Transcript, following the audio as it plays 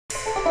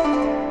In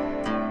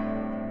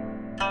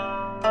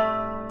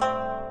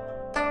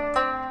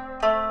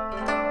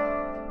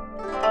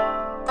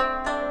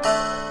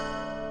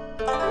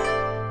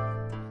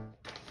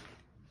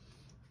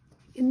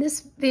this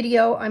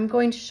video, I'm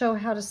going to show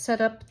how to set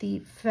up the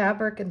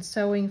fabric and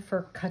sewing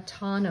for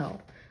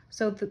Katano.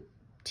 So the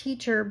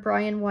teacher,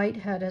 Brian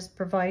Whitehead, has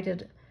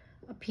provided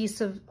a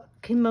piece of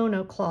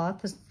kimono cloth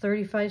that's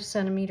 35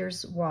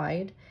 centimeters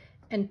wide,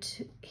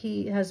 and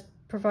he has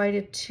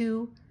provided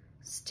 2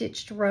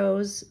 stitched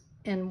rows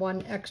and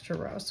 1 extra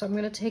row. So I'm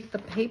going to take the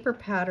paper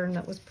pattern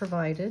that was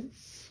provided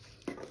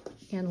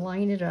and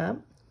line it up.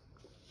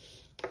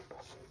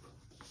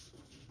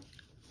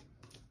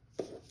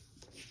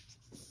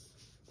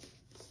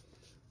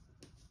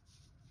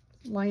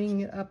 Lining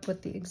it up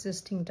with the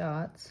existing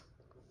dots.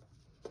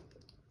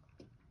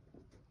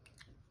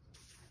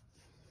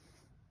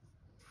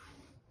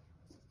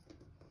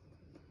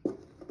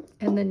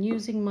 And then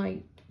using my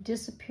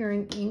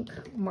disappearing ink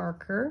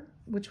marker,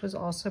 which was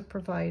also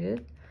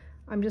provided,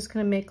 I'm just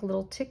going to make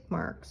little tick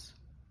marks.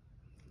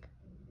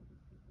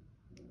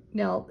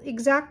 Now,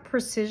 exact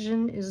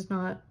precision is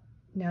not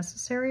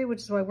necessary,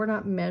 which is why we're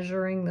not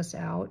measuring this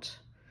out.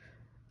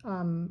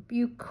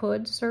 You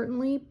could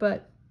certainly,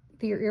 but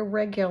the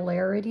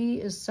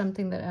irregularity is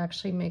something that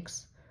actually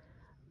makes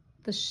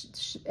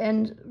the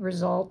end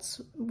results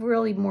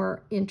really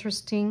more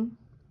interesting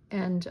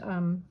and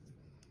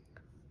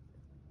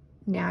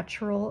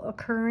natural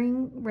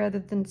occurring, rather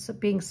than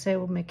being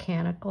so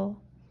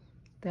mechanical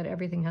that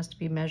everything has to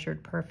be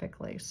measured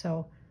perfectly.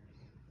 So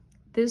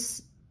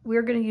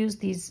we're going to use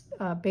these,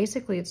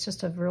 basically it's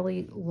just a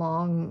really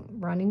long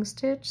running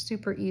stitch,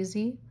 super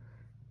easy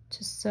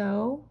to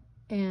sew,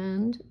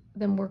 and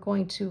then we're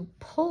going to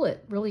pull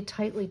it really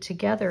tightly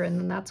together, and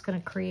then that's going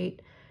to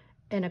create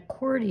an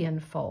accordion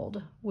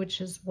fold,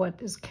 which is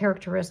what is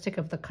characteristic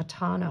of the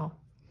Katano.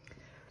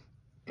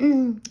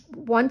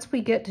 Once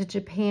we get to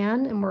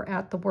Japan and we're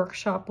at the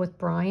workshop with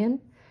Brian,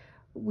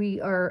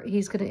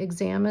 he's going to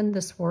examine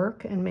this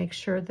work and make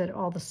sure that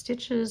all the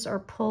stitches are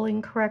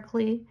pulling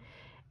correctly,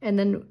 and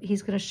then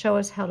he's going to show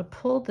us how to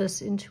pull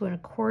this into an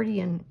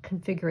accordion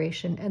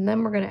configuration, and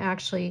then we're going to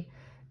actually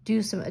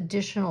do some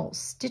additional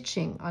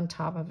stitching on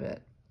top of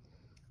it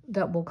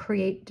that will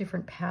create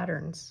different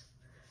patterns.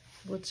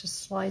 Let's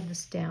just slide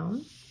this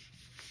down.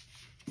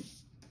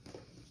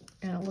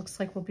 And it looks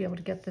like we'll be able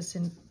to get this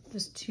in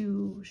just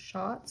 2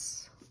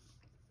 shots.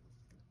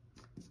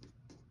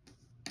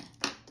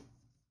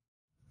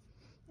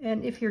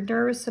 And if you're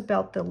nervous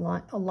about the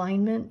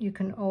alignment, you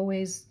can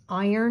always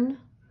iron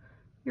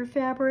your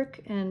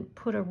fabric and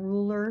put a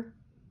ruler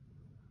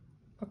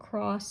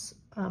across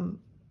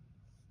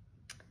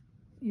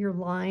your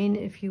line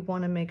if you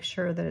want to make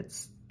sure that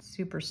it's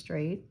super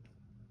straight.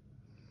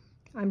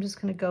 I'm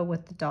just going to go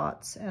with the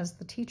dots as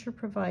the teacher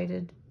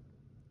provided.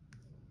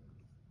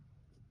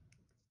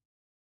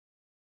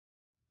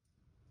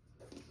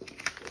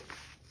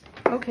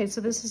 Okay,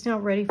 so this is now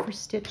ready for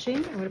stitching.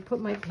 I'm going to put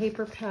my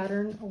paper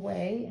pattern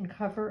away and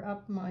cover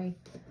up my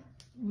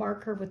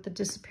marker with the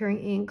disappearing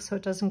ink so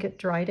it doesn't get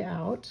dried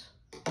out.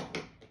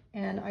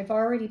 And I've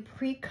already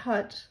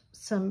pre-cut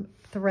some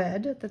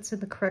thread that's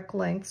in the correct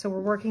length. So we're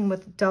working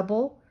with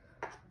double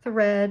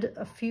thread,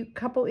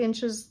 couple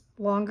inches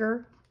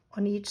longer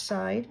on each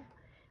side.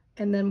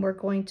 And then we're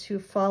going to,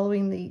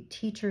 following the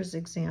teacher's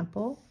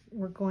example,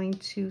 we're going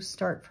to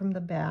start from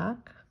the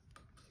back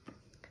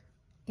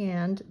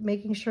and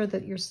making sure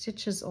that your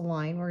stitches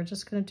align. We're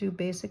just going to do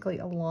basically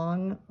a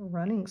long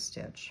running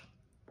stitch.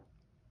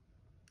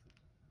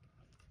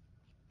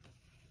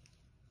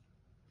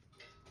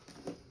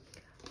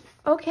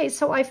 Okay,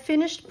 so I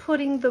finished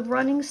putting the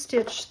running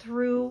stitch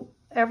through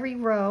every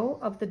row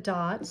of the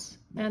dots,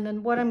 and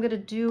then what I'm going to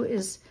do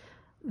is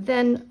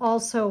then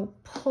also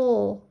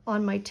pull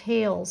on my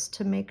tails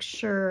to make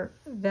sure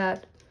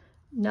that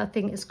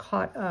nothing is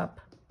caught up.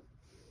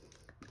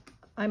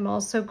 I'm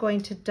also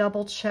going to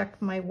double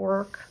check my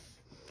work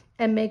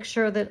and make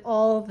sure that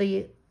all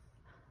the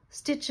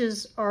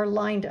stitches are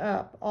lined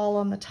up, all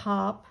on the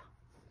top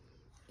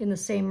in the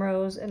same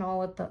rows and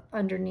all at the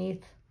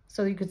underneath.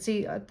 So you can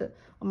see on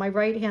my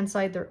right hand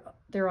side,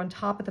 they're on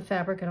top of the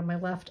fabric, and on my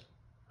left,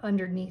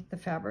 underneath the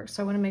fabric.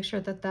 So I want to make sure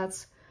that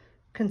that's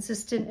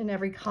consistent in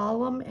every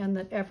column and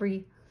that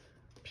every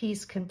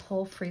piece can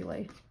pull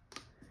freely.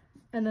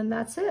 And then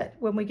that's it.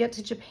 When we get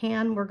to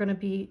Japan, we're going to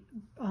be,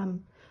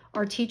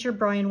 our teacher,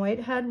 Brian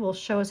Whitehead, will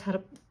show us how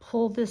to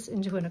pull this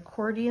into an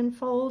accordion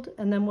fold,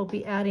 and then we'll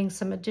be adding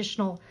some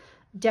additional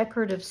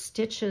decorative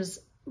stitches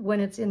when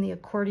it's in the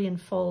accordion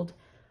fold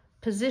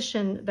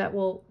position that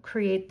will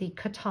create the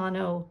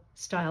Katano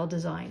style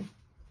design.